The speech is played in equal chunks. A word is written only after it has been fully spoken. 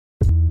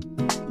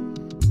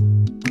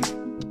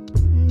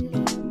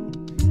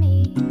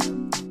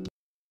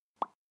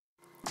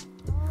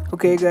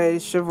Okay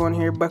guys, Chevron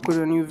here, back with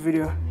a new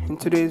video. In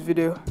today's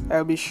video,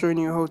 I'll be showing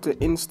you how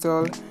to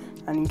install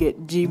and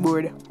get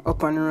Gboard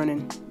up and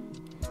running.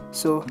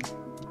 So,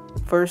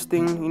 first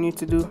thing you need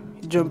to do,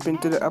 jump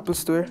into the Apple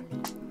Store,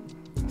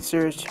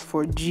 search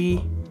for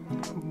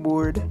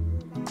Gboard.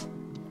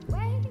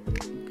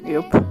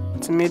 Yep,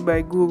 it's made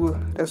by Google,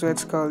 that's why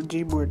it's called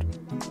Gboard.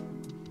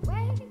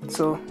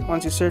 So,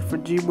 once you search for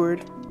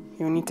Gboard,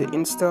 you need to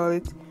install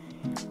it,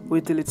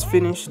 wait till it's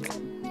finished,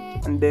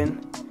 and then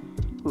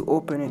we'll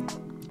open it.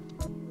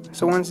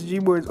 So once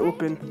Gboard is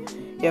open,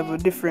 you have a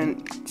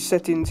different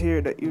settings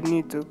here that you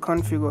need to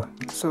configure.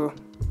 So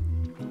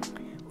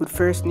we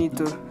first need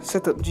to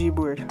set up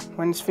Gboard.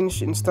 When it's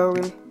finished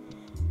installing,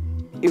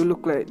 it will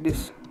look like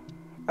this.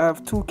 I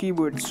have two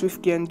keyboards,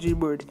 SwiftKey and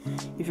Gboard.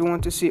 If you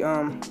want to see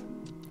how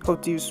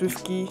to use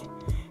SwiftKey,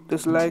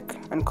 just like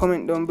and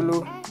comment down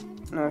below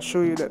and I'll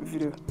show you that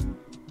video.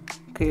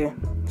 Okay,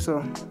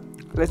 so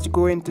let's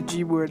go into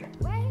Gboard.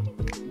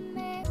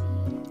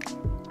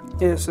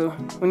 Yeah, so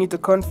we need to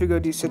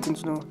configure these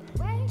settings now.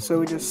 So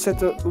we're going to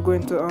set up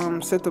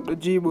the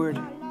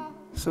Gboard.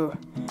 So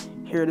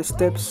here are the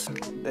steps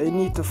that you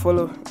need to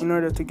follow in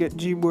order to get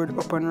Gboard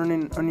up and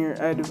running on your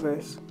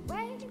iDevice.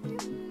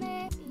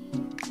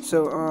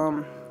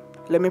 So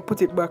let me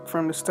put it back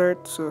from the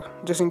start, so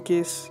just in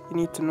case you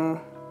need to know.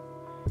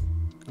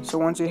 So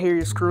once you're here,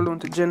 you scroll down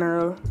to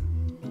General,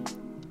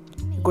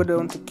 you go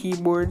down to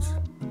Keyboards.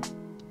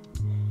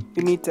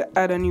 You need to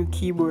add a new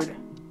keyboard.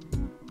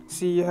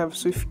 See, you have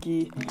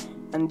SwiftKey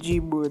and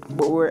Gboard,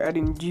 but we're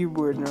adding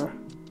Gboard now.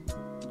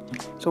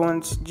 So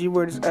once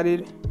Gboard is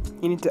added,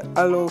 you need to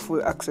allow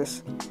full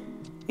access.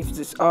 If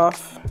it's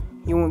off,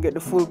 you won't get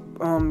the full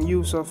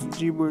use of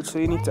Gboard, so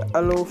you need to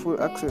allow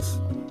full access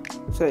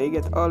so that you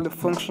get all the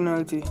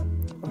functionality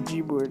of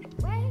Gboard.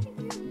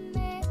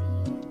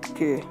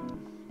 Okay,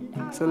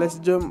 so let's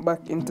jump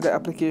back into the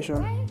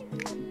application.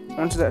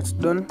 Once that's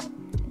done,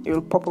 it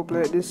will pop up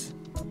like this.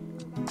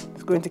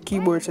 Let's go into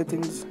keyboard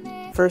settings.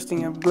 First thing,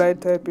 you have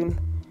glide typing,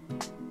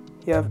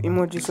 you have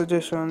Emoji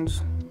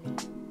Suggestions.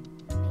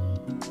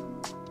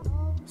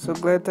 So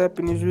glide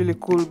typing is really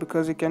cool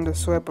because you can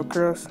just swipe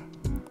across,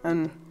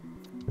 and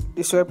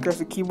you swipe across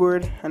the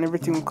keyboard and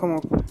everything will come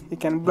up. You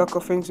can block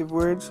offensive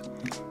words.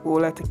 We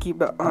would like to keep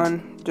that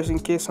on just in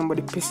case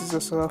somebody pisses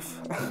us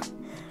off.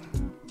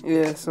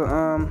 Yeah, so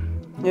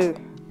yeah,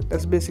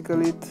 that's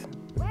basically it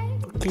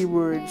for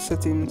keyboard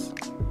settings.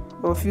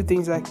 Or a few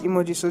things like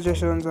Emoji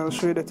Suggestions, I'll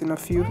show you that in a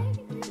few.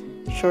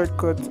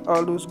 Shortcut,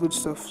 all those good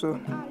stuff. So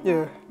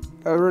yeah,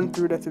 I'll run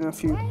through that in a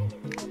few.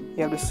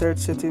 You have the search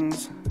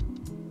settings,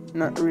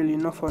 not really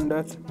enough on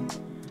that.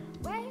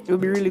 It'll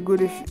be really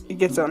good if it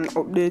gets an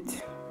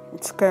update.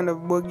 It's kind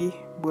of buggy,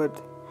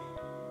 but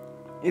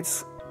it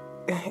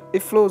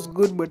flows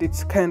good, but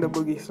it's kind of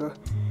buggy, so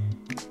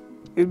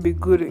it'll be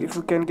good if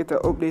we can get an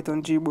update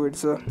on Gboard.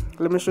 So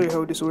let me show you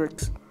how this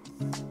works.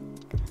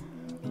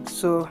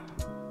 So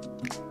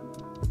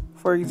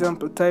for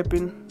example,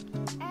 typing,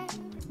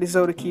 this is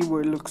how the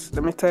keyboard looks.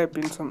 Let me type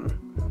in something.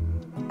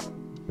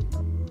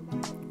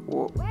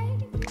 Whoa.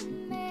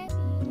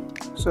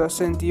 So I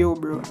sent yo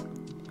bro.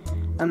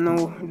 I'm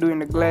now doing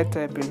the glide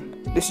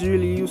typing. This is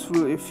really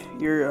useful if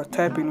you're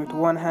typing with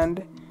one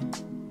hand.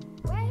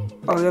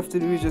 All you have to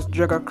do is just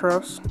drag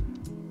across.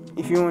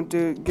 If you want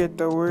to get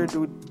the word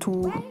with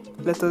two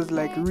letters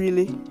like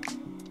really,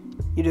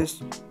 you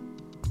just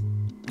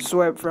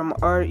swipe from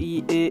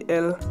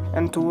R-E-A-L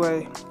and to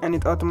Y and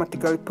it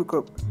automatically pick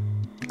up.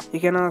 You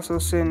can also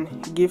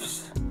send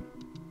GIFs.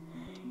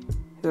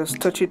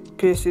 Just touch it,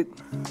 paste it,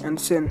 and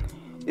send.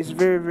 It's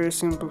very, very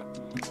simple.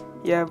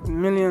 You have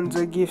millions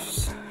of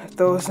GIFs,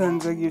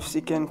 thousands of GIFs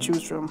you can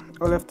choose from.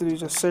 All you have to do is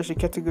just search the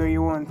category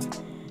you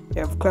want. You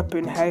have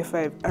clapping, high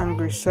five,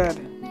 angry, sad,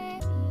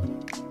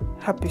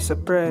 happy,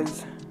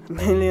 surprise.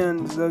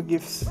 Millions of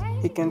GIFs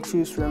you can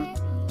choose from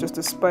just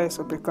to spice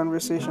up your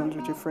conversations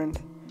with your friend.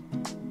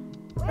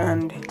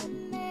 And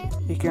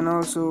you can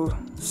also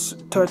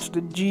touch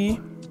the G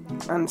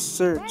and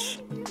search.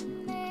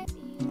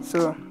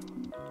 So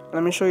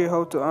let me show you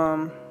how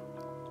to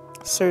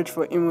search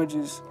for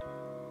emojis.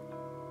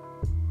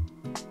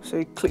 So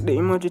you click the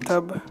emoji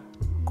tab,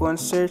 go and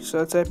search.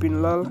 So I type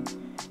in lol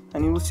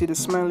and you will see the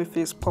smiley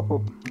face pop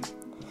up.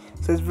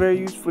 So it's very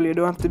useful. You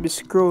don't have to be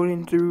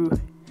scrolling through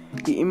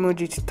the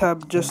emoji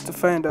tab just to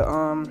find the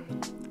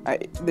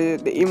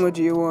emoji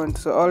you want.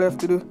 So all you have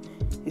to do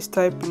is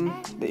type in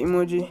the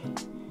emoji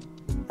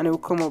and it will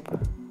come up.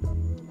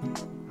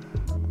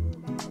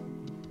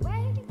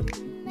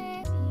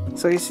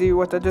 So you see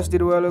what I just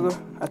did a while ago?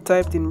 I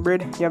typed in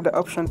bread. You have the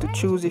option to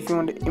choose if you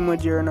want the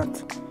emoji or not.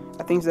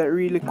 I think that's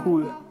really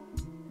cool.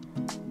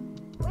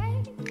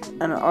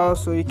 And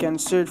also you can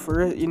search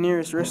for your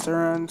nearest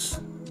restaurants,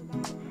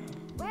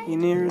 your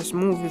nearest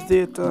movie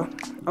theater,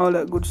 all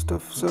that good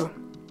stuff. So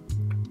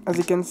as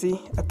you can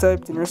see, I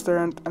typed in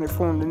restaurant and I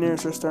found the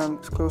nearest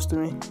restaurant close to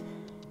me.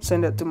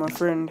 Send that to my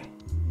friend.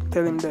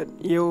 Tell him that,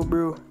 yo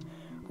bro,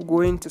 we're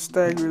going to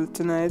Star Grill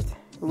tonight.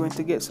 We're going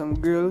to get some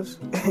grills.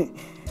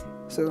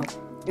 So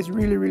It's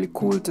really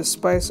cool to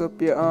spice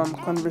up your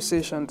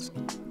conversations.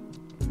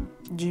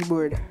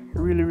 Gboard,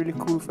 really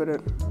cool for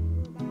that.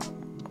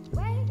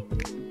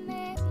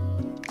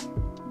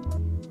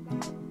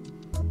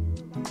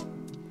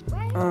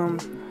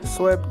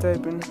 Swipe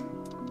typing.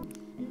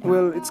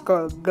 Well, it's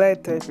called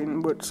glide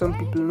typing, but some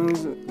people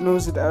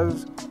knows it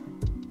as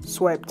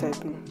swipe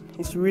typing.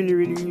 It's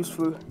really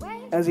useful.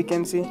 As you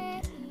can see,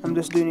 I'm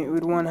just doing it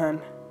with one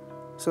hand.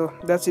 So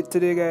that's it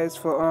today, guys,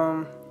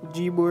 for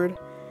Gboard,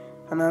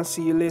 and I'll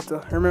see you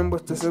later. Remember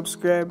to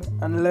subscribe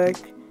and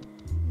like.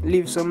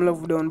 Leave some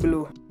love down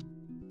below.